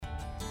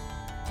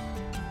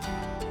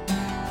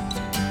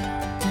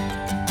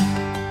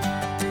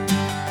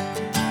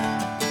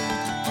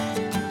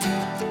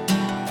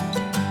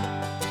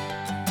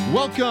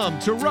Welcome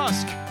to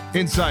Rusk,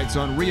 Insights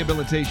on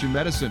Rehabilitation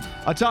Medicine,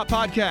 a top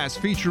podcast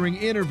featuring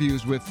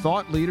interviews with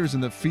thought leaders in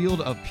the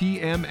field of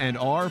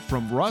PM&R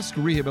from Rusk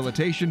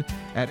Rehabilitation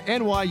at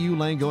NYU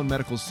Langone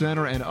Medical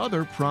Center and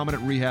other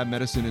prominent rehab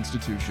medicine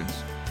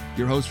institutions.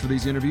 Your host for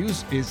these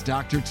interviews is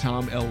Dr.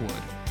 Tom Elwood.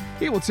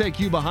 He will take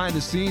you behind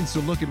the scenes to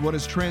look at what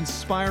is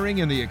transpiring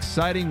in the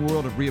exciting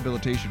world of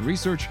rehabilitation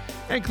research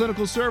and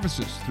clinical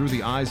services through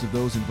the eyes of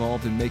those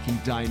involved in making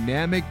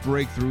dynamic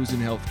breakthroughs in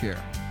healthcare.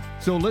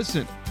 So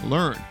listen,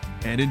 learn,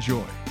 and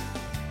enjoy.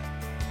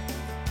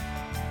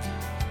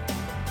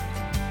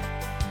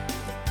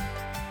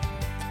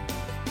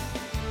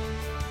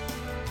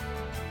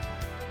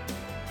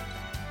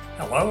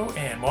 Hello,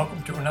 and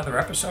welcome to another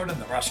episode in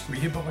the Rusk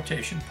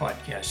Rehabilitation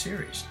Podcast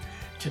Series.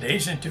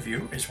 Today's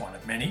interview is one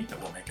of many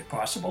that will make it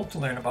possible to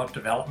learn about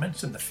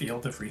developments in the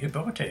field of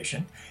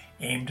rehabilitation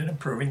aimed at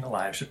improving the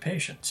lives of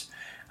patients.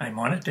 I'm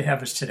honored to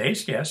have as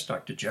today's guest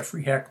Dr.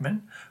 Jeffrey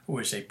Heckman, who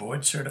is a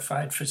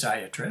board-certified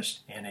physiatrist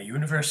and a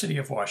University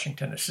of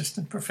Washington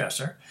assistant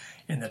professor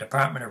in the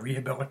Department of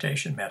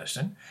Rehabilitation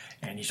Medicine,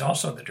 and he's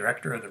also the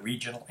director of the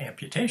Regional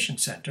Amputation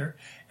Center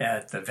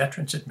at the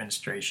Veterans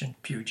Administration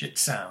Puget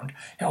Sound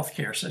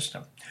Healthcare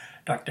System.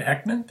 Dr.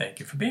 Heckman, thank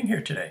you for being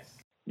here today.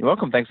 You're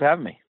welcome. Thanks for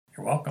having me.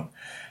 You're welcome.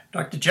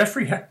 Dr.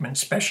 Jeffrey Heckman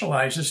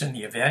specializes in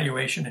the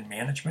evaluation and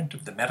management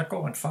of the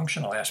medical and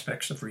functional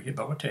aspects of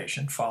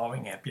rehabilitation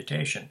following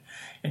amputation,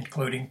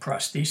 including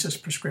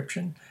prosthesis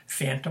prescription,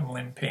 phantom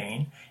limb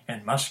pain,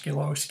 and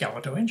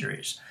musculoskeletal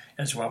injuries,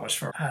 as well as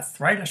for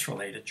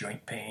arthritis-related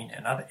joint pain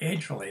and other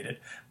age-related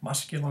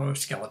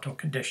musculoskeletal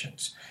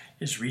conditions.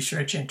 His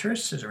research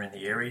interests are in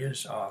the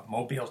areas of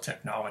mobile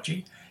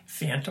technology,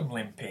 phantom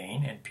limb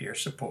pain, and peer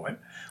support,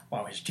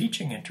 while his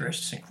teaching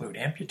interests include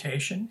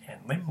amputation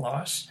and limb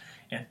loss,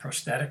 and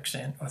prosthetics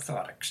and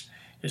orthotics.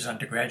 His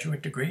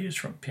undergraduate degree is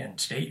from Penn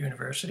State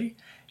University,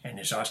 and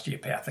his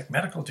osteopathic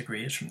medical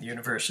degree is from the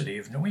University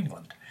of New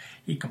England.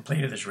 He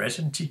completed his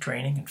residency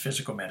training in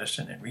physical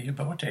medicine and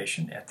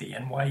rehabilitation at the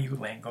NYU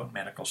Langone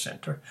Medical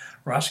Center,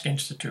 Rusk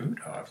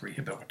Institute of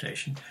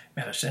Rehabilitation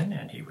Medicine,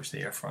 and he was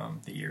there from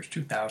the years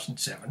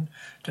 2007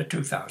 to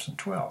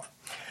 2012.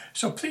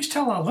 So please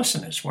tell our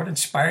listeners what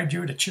inspired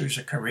you to choose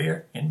a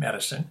career in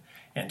medicine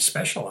and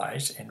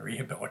specialize in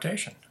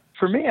rehabilitation.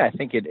 For me, I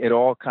think it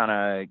all kind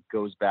of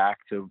goes back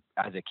to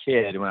as a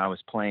kid when I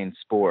was playing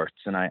sports,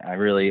 and I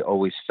really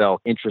always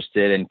felt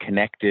interested and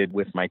connected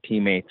with my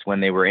teammates when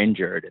they were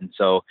injured. And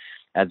so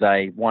as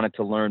I wanted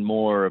to learn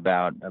more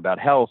about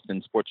health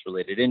and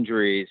sports-related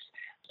injuries,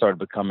 started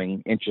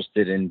becoming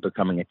interested in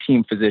becoming a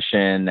team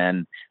physician,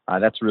 and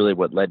that's really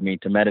what led me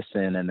to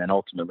medicine and then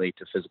ultimately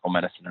to physical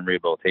medicine and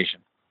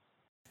rehabilitation.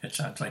 It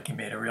sounds like you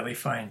made a really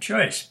fine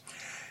choice.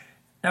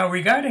 Now,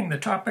 regarding the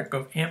topic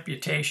of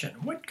amputation,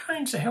 what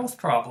kinds of health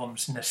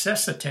problems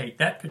necessitate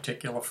that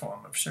particular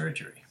form of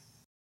surgery?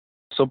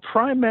 So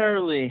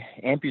primarily,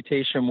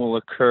 amputation will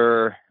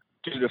occur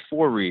due to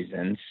four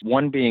reasons,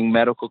 one being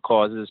medical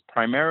causes,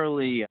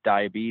 primarily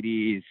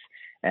diabetes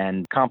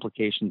and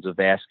complications of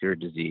vascular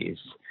disease.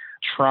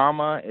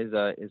 Trauma is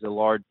a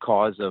large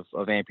cause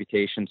of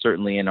amputation,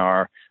 certainly in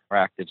our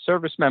active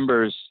service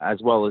members, as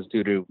well as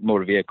due to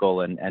motor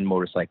vehicle and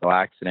motorcycle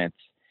accidents.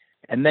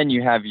 And then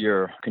you have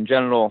your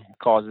congenital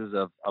causes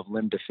of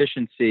limb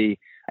deficiency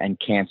and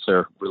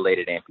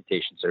cancer-related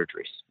amputation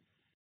surgeries.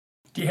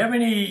 Do you have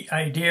any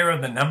idea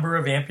of the number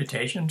of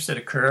amputations that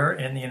occur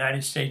in the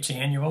United States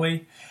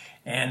annually?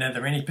 And are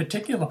there any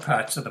particular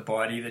parts of the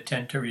body that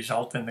tend to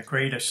result in the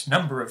greatest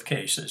number of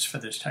cases for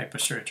this type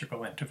of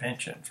surgical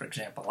intervention? For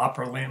example,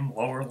 upper limb,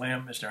 lower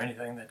limb, is there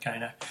anything that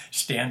kind of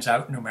stands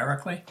out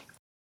numerically?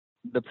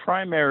 The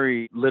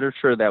primary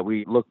literature that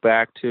we look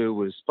back to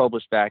was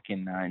published back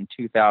in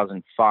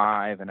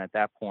 2005, and at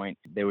that point,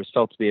 there was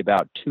felt to be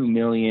about 2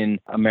 million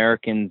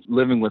Americans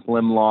living with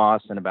limb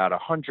loss and about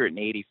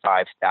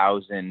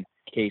 185,000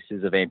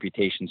 cases of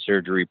amputation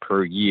surgery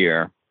per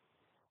year.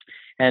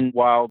 And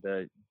while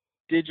the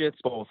digits,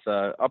 both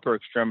upper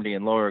extremity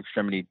and lower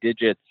extremity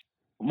digits,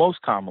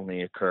 most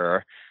commonly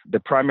occur, the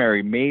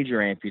primary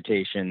major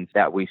amputations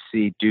that we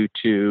see due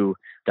to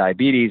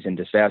diabetes and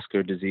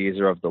vascular disease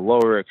are of the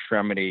lower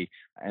extremity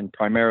and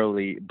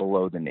primarily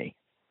below the knee.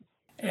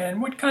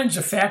 And what kinds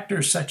of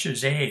factors such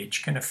as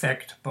age can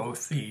affect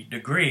both the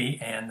degree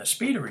and the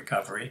speed of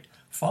recovery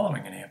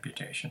following an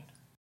amputation?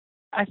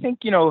 I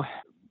think,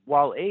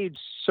 while age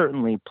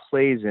certainly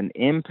plays an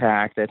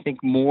impact, I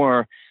think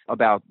more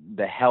about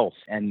the health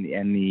and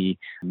the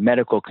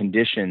medical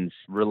conditions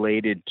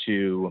related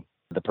to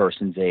the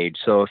person's age.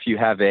 So if you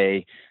have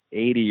a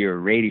 80 or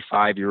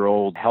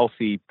 85-year-old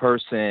healthy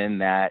person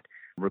that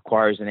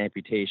requires an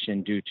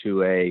amputation due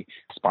to a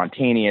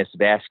spontaneous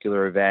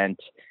vascular event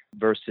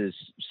versus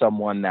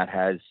someone that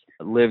has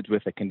lived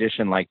with a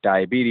condition like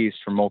diabetes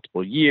for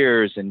multiple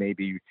years and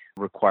maybe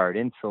required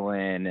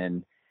insulin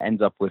and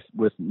ends up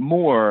with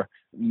more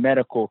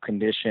medical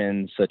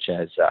conditions such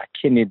as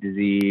kidney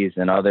disease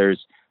and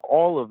others,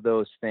 all of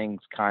those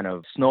things kind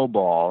of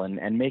snowball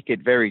and make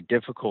it very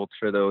difficult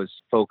for those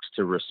folks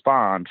to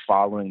respond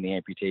following the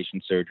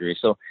amputation surgery.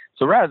 So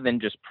rather than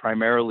just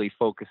primarily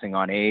focusing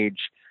on age,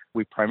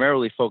 we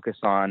primarily focus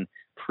on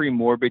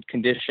premorbid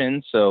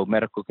conditions, so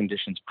medical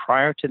conditions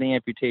prior to the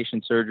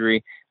amputation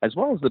surgery, as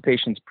well as the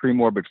patient's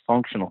premorbid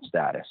functional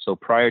status. So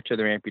prior to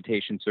their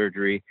amputation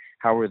surgery,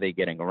 how were they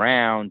getting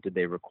around? Did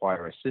they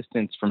require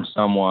assistance from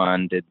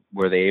someone?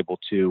 Were they able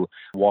to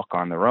walk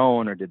on their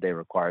own, or did they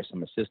require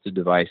some assisted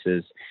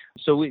devices?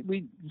 So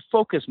we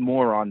focus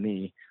more on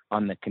the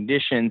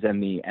conditions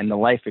and the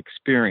life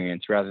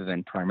experience rather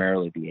than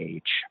primarily the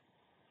age.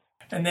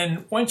 And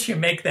then once you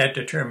make that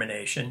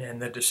determination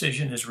and the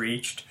decision is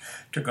reached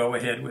to go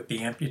ahead with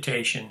the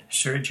amputation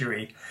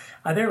surgery,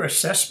 are there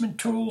assessment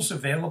tools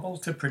available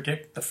to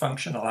predict the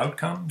functional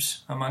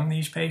outcomes among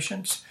these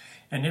patients?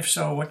 And if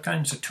so, what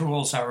kinds of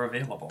tools are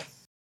available?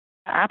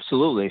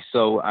 Absolutely.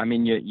 So, I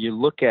mean, you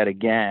look at,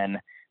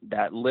 again,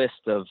 that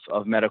list of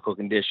medical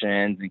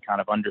conditions and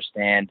kind of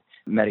understand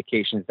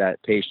medications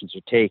that patients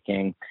are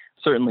taking.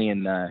 Certainly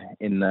in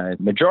the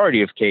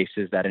majority of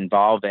cases that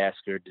involve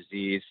vascular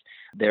disease,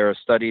 there are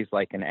studies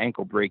like an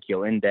ankle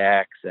brachial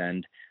index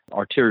and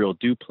arterial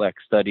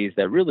duplex studies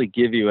that really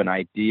give you an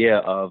idea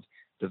of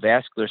the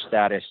vascular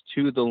status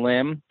to the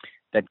limb,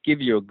 that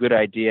give you a good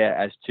idea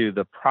as to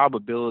the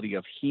probability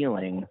of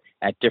healing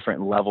at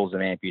different levels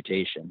of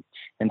amputation.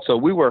 And so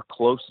we work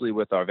closely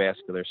with our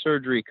vascular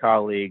surgery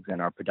colleagues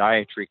and our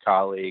podiatry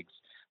colleagues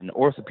and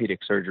orthopedic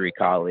surgery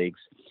colleagues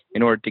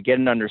in order to get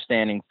an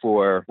understanding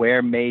for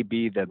where may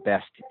be the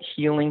best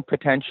healing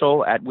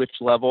potential at which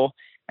level.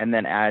 And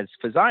then as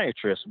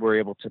physiatrists, we're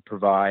able to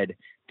provide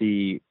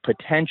the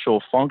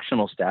potential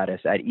functional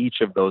status at each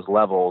of those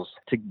levels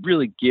to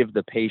really give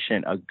the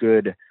patient a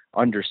good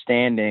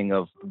understanding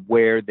of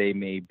where they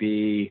may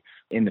be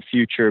in the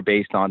future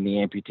based on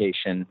the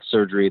amputation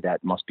surgery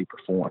that must be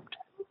performed.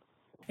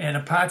 And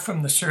apart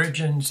from the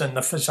surgeons and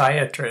the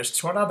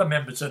physiatrists, what other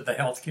members of the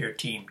healthcare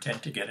team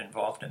tend to get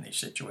involved in these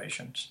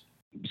situations?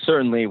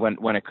 Certainly,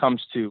 when it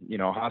comes to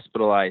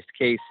hospitalized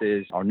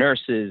cases, our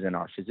nurses and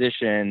our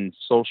physicians,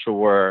 social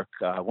work.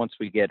 Once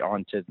we get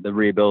onto the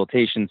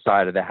rehabilitation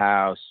side of the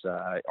house,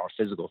 our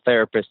physical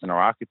therapists and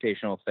our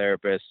occupational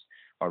therapists,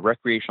 our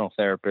recreational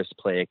therapists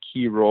play a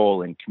key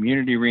role in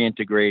community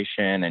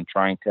reintegration and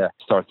trying to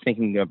start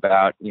thinking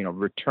about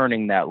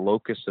returning that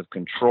locus of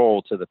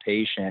control to the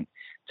patient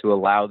to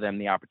allow them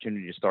the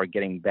opportunity to start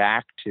getting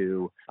back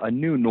to a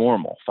new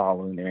normal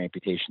following their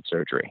amputation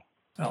surgery.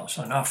 Well,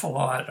 so an awful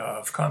lot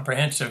of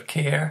comprehensive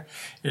care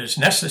is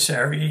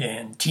necessary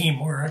and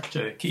teamwork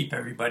to keep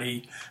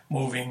everybody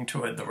moving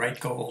toward the right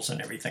goals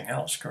and everything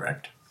else,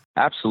 correct?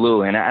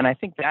 Absolutely. And I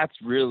think that's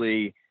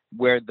really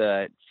where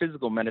the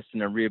physical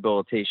medicine and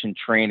rehabilitation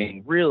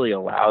training really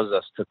allows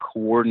us to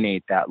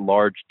coordinate that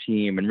large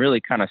team and really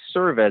kind of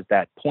serve as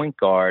that point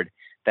guard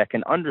that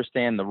can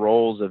understand the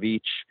roles of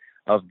each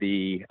of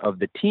the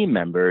team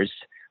members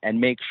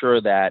and make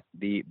sure that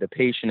the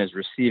patient is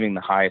receiving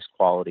the highest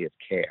quality of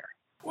care.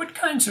 What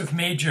kinds of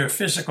major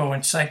physical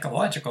and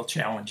psychological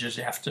challenges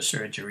after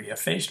surgery are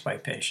faced by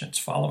patients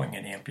following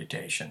an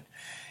amputation?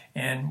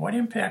 And what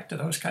impact do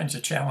those kinds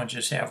of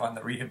challenges have on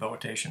the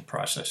rehabilitation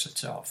process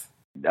itself?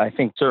 I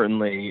think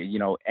certainly,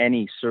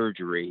 any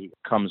surgery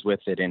comes with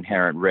it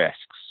inherent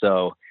risks.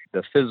 So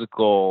the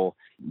physical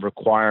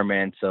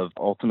requirements of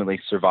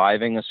ultimately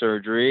surviving a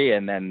surgery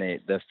and then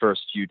the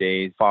first few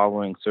days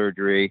following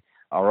surgery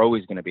are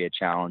always going to be a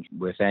challenge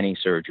with any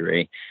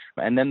surgery.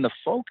 And then the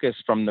focus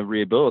from the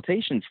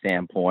rehabilitation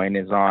standpoint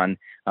is on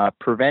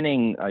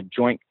preventing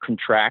joint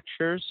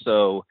contractures,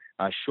 so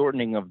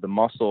shortening of the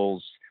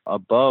muscles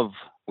above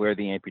where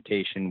the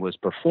amputation was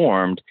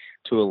performed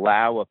to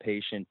allow a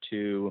patient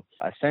to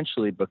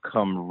essentially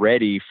become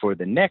ready for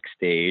the next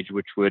stage,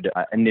 which would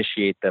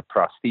initiate the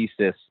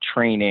prosthesis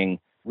training,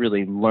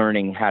 really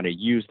learning how to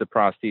use the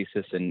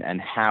prosthesis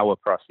and how a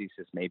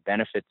prosthesis may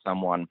benefit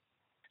someone.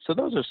 So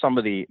those are some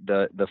of the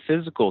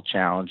physical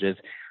challenges.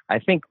 I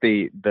think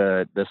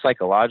the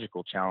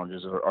psychological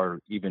challenges are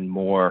even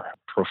more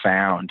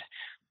profound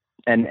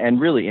and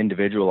really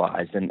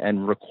individualized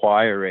and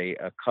require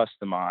a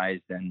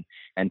customized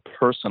and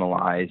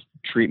personalized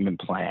treatment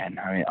plan.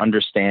 I mean,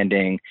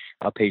 understanding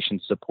a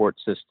patient's support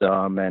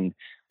system and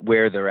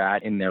where they're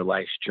at in their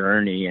life's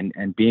journey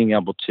and being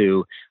able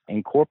to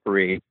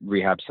incorporate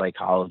rehab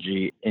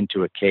psychology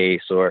into a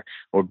case or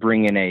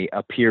bring in a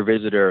peer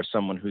visitor or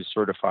someone who's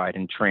certified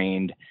and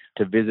trained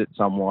to visit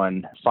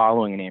someone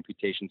following an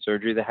amputation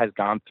surgery that has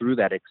gone through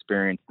that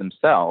experience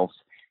themselves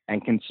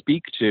and can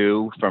speak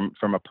to,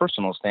 from a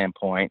personal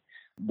standpoint,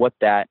 what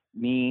that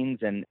means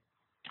and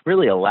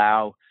really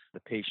allow the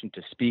patient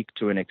to speak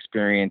to an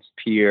experienced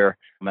peer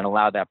and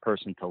allow that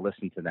person to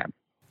listen to them.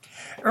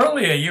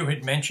 Earlier, you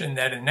had mentioned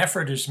that an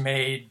effort is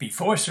made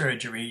before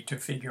surgery to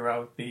figure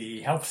out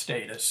the health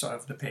status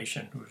of the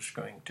patient who's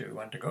going to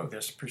undergo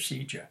this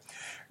procedure.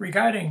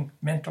 Regarding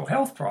mental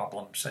health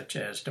problems such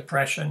as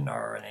depression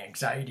or an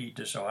anxiety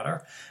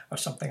disorder or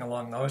something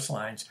along those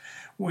lines,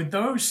 would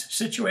those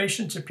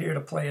situations appear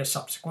to play a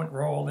subsequent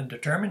role in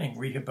determining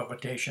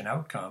rehabilitation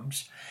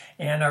outcomes?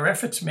 And are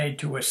efforts made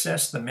to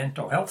assess the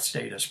mental health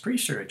status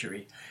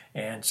pre-surgery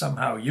and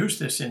somehow use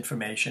this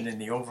information in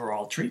the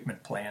overall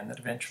treatment plan that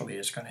eventually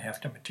is going to have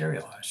to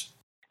materialize?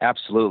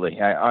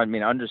 Absolutely. I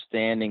mean,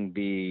 understanding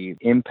the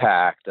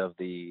impact of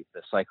the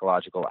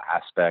psychological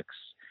aspects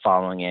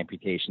following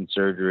amputation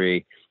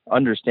surgery,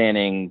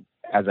 understanding,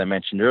 as I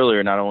mentioned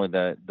earlier, not only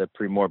the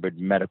premorbid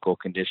medical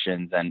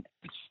conditions and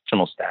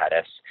functional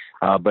status,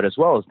 but as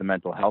well as the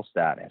mental health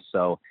status.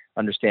 So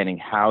understanding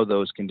how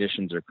those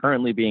conditions are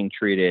currently being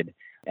treated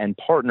and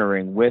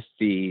partnering with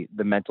the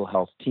mental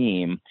health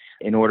team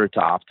in order to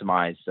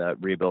optimize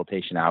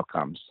rehabilitation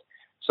outcomes.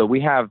 So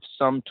we have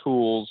some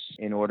tools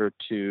in order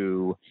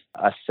to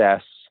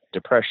assess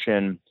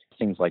depression,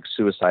 things like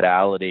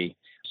suicidality.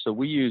 So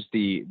we use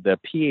the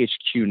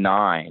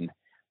PHQ-9,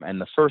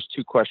 and the first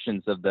two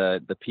questions of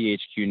the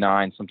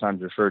PHQ-9,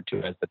 sometimes referred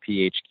to as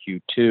the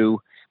PHQ-2,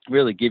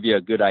 really give you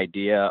a good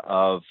idea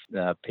of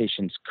the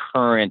patient's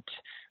current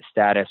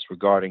status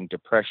regarding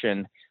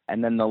depression.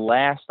 And then the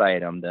last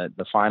item,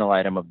 the final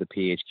item of the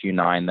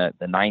PHQ-9,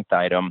 the ninth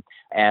item,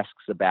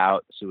 asks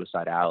about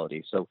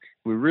suicidality. So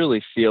we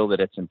really feel that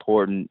it's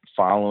important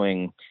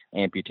following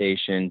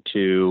amputation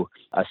to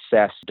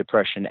assess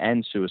depression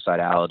and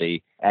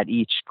suicidality at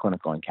each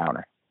clinical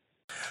encounter.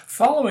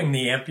 Following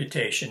the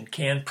amputation,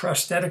 can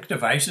prosthetic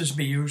devices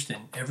be used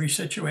in every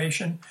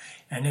situation?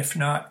 And if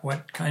not,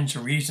 what kinds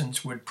of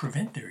reasons would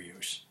prevent their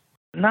use?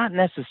 Not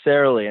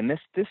necessarily, and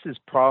this is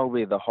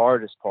probably the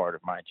hardest part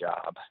of my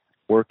job.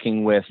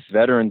 Working with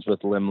veterans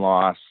with limb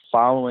loss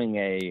following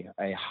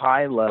a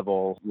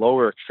high-level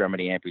lower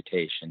extremity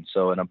amputation,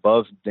 so an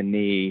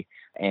above-the-knee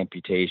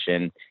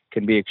amputation,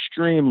 can be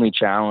extremely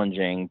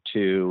challenging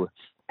to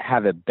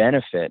have a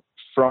benefit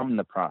from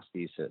the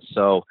prosthesis.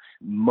 So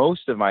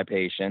most of my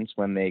patients,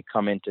 when they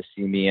come in to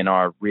see me in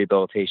our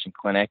rehabilitation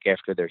clinic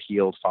after they're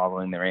healed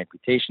following their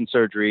amputation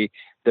surgery,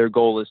 their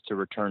goal is to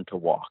return to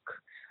walk.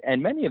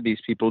 And many of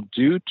these people,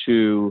 due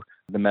to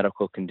the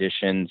medical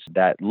conditions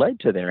that led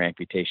to their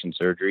amputation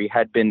surgery,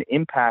 had been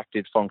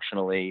impacted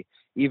functionally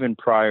even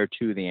prior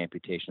to the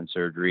amputation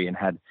surgery and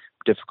had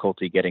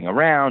difficulty getting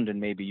around and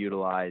maybe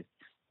utilized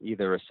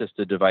either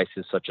assisted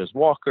devices such as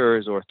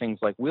walkers or things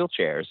like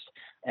wheelchairs.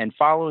 And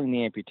following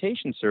the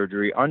amputation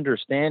surgery,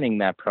 understanding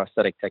that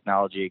prosthetic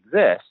technology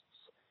exists,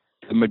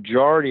 the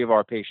majority of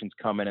our patients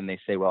come in and they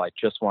say, well, I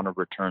just want to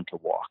return to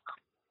walk.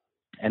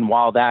 And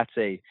while that's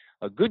a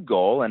good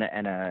goal and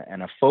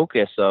a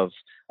focus of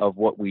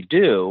what we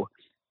do,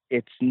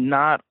 it's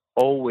not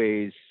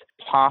always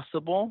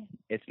possible.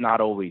 It's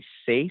not always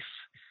safe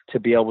to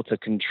be able to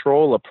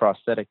control a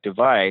prosthetic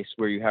device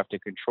where you have to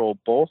control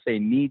both a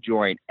knee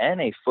joint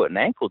and a foot and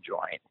ankle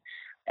joint.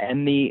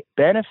 And the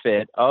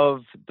benefit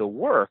of the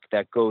work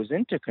that goes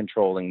into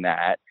controlling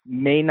that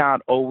may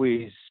not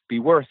always be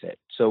worth it.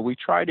 So we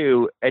try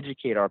to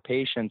educate our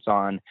patients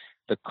on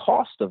the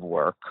cost of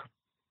work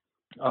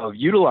of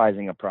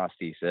utilizing a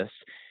prosthesis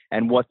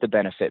and what the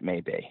benefit may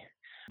be.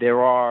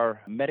 There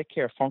are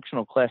Medicare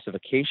functional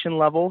classification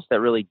levels that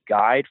really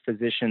guide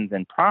physicians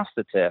and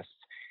prosthetists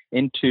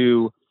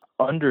into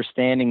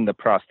understanding the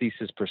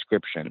prosthesis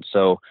prescription.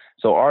 So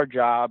our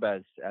job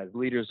as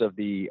leaders of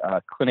the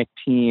clinic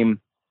team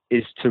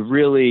is to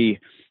really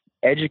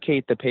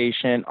educate the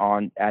patient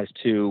on as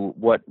to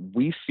what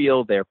we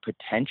feel their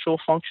potential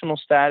functional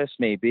status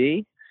may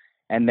be,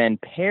 and then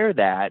pair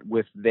that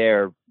with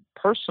their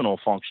personal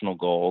functional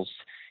goals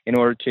in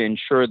order to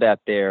ensure that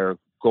their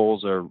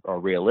goals are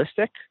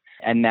realistic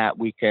and that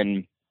we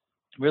can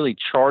really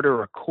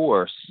charter a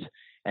course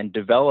and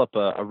develop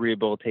a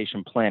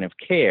rehabilitation plan of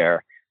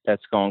care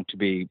that's going to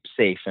be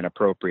safe and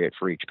appropriate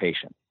for each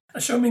patient.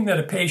 Assuming that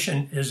a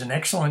patient is an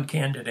excellent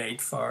candidate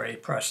for a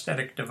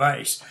prosthetic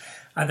device,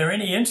 are there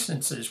any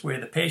instances where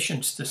the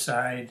patients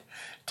decide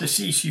to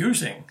cease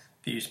using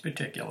these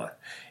particular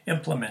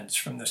implements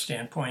from the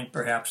standpoint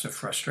perhaps of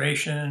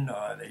frustration,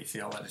 or they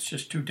feel that it's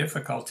just too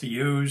difficult to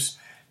use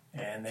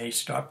and they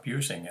stop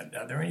using it?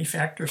 Are there any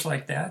factors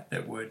like that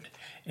would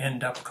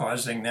end up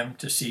causing them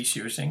to cease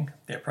using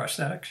their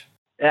prosthetics?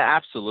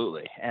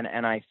 Absolutely. And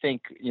I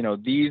think,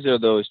 these are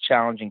those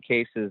challenging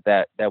cases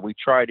that we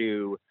try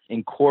to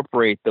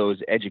incorporate those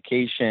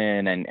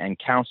education and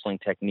counseling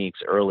techniques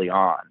early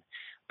on,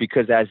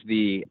 because as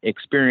the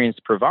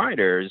experienced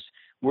providers,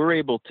 we're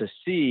able to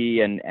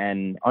see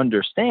and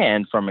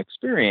understand from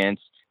experience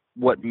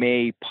what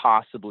may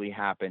possibly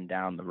happen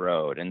down the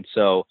road. And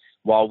so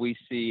while we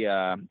see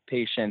a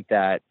patient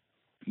that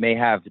may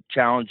have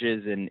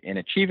challenges in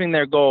achieving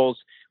their goals,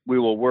 we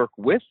will work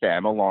with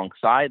them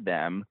alongside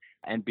them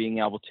and being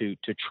able to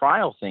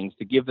trial things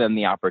to give them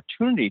the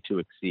opportunity to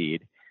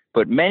exceed.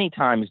 But many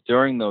times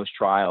during those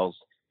trials,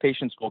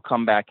 patients will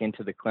come back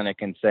into the clinic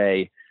and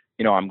say,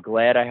 I'm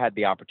glad I had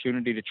the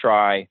opportunity to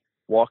try.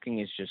 Walking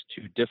is just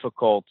too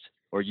difficult,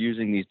 or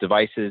using these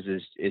devices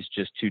is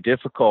just too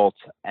difficult,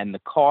 and the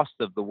cost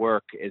of the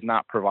work is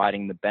not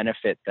providing the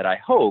benefit that I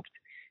hoped,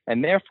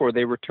 and therefore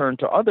they return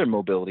to other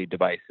mobility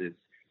devices,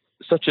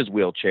 such as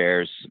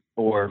wheelchairs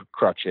or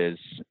crutches,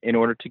 in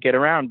order to get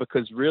around,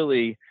 because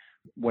really,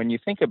 when you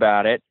think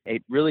about it,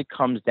 it really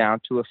comes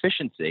down to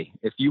efficiency.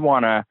 If you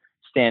want to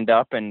stand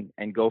up and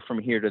go from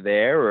here to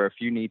there, or if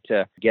you need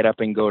to get up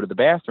and go to the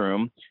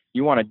bathroom,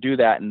 you want to do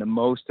that in the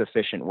most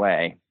efficient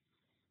way.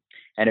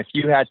 And if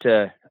you had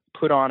to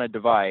put on a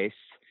device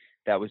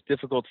that was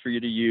difficult for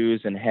you to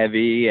use and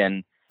heavy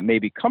and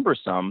maybe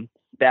cumbersome,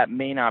 that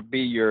may not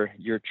be your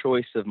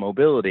choice of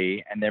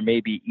mobility, and there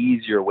may be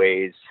easier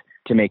ways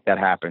to make that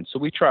happen. So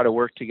we try to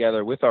work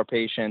together with our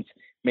patients,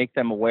 make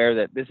them aware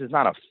that this is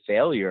not a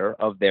failure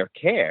of their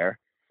care.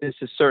 This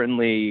is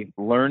certainly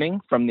learning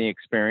from the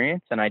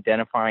experience and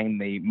identifying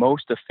the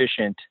most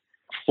efficient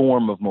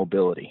form of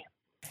mobility.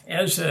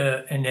 As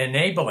an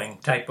enabling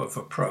type of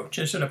approach,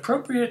 is it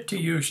appropriate to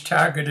use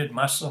targeted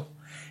muscle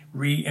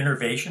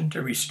re-innervation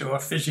to restore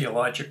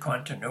physiologic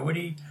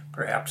continuity,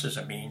 perhaps as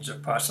a means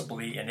of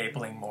possibly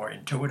enabling more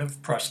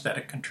intuitive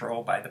prosthetic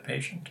control by the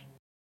patient?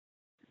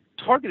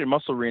 Targeted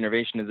muscle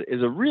re-innervation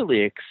is a really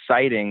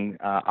exciting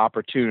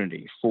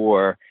opportunity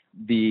for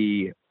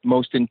the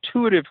most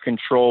intuitive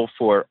control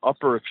for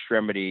upper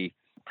extremity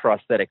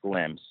prosthetic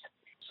limbs.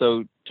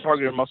 So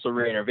targeted muscle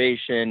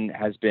re-innervation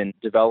has been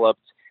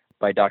developed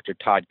by Dr.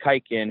 Todd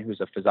Kuiken,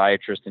 who's a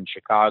physiatrist in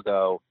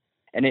Chicago.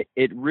 And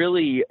it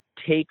really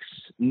takes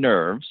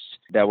nerves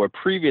that were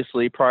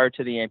previously, prior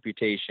to the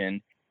amputation,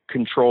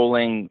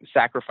 controlling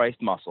sacrificed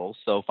muscles.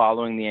 So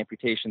following the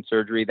amputation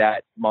surgery,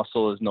 that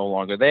muscle is no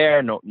longer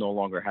there, no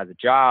longer has a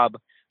job.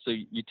 So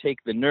you take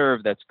the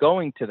nerve that's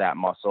going to that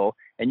muscle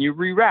and you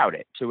reroute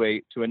it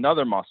to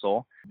another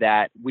muscle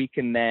that we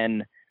can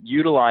then,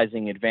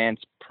 utilizing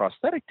advanced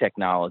prosthetic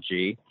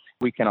technology,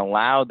 we can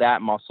allow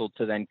that muscle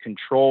to then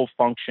control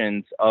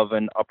functions of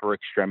an upper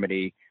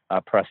extremity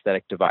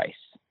prosthetic device.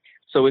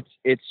 So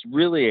it's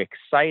really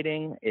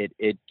exciting.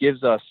 It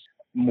gives us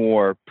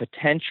more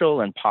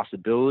potential and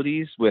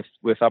possibilities with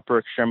upper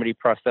extremity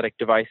prosthetic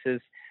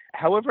devices.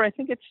 However, I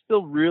think it's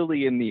still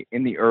really in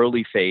the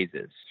early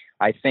phases.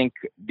 I think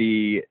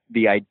the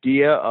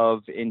idea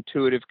of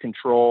intuitive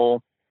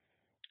control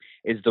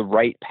is the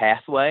right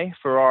pathway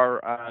for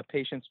our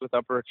patients with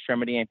upper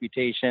extremity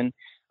amputation.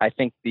 I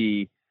think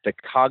the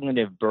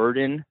cognitive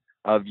burden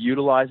of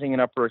utilizing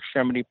an upper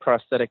extremity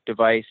prosthetic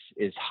device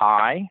is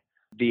high.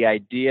 The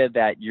idea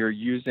that you're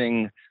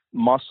using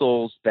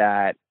muscles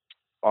that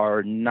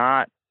are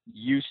not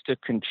used to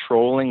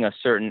controlling a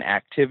certain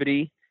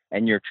activity,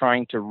 and you're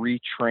trying to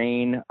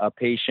retrain a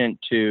patient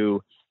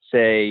to,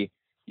 say,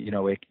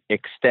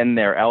 extend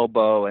their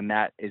elbow, and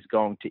that is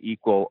going to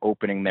equal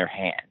opening their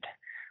hand.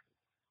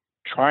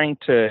 Trying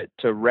to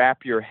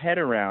wrap your head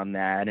around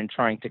that and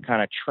trying to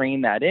kind of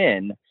train that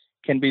in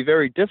can be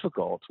very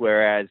difficult.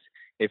 Whereas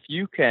if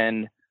you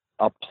can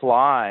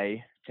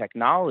apply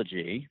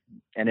technology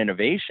and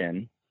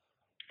innovation,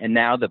 and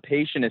now the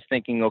patient is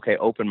thinking, okay,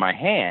 open my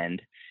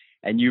hand,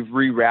 and you've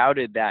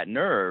rerouted that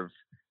nerve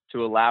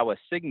to allow a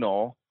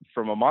signal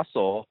from a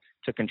muscle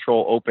to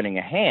control opening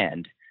a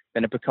hand,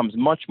 then it becomes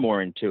much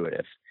more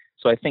intuitive.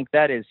 So I think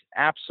that is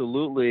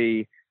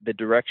absolutely the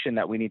direction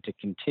that we need to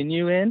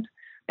continue in.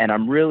 And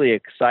I'm really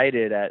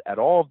excited at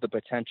all of the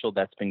potential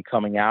that's been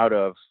coming out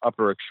of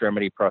upper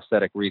extremity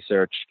prosthetic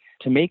research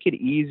to make it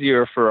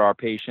easier for our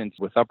patients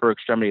with upper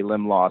extremity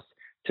limb loss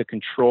to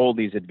control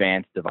these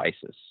advanced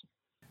devices.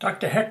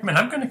 Dr. Heckman,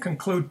 I'm going to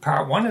conclude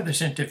part one of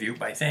this interview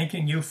by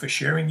thanking you for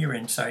sharing your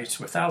insights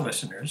with our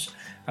listeners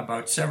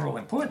about several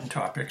important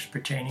topics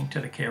pertaining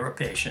to the care of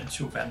patients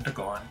who've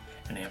undergone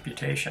an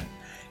amputation.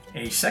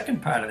 A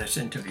second part of this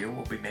interview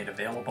will be made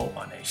available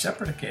on a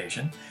separate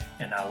occasion,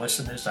 and our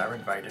listeners are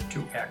invited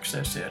to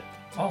access it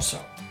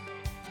also.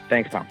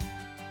 Thanks, Tom.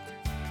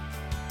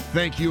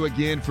 Thank you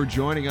again for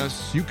joining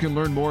us. You can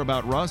learn more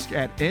about Rusk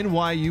at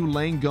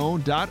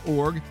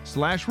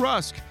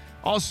nyulangone.org/Rusk.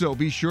 Also,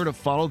 be sure to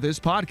follow this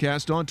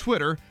podcast on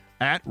Twitter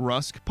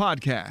 @Rusk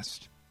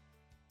Podcast.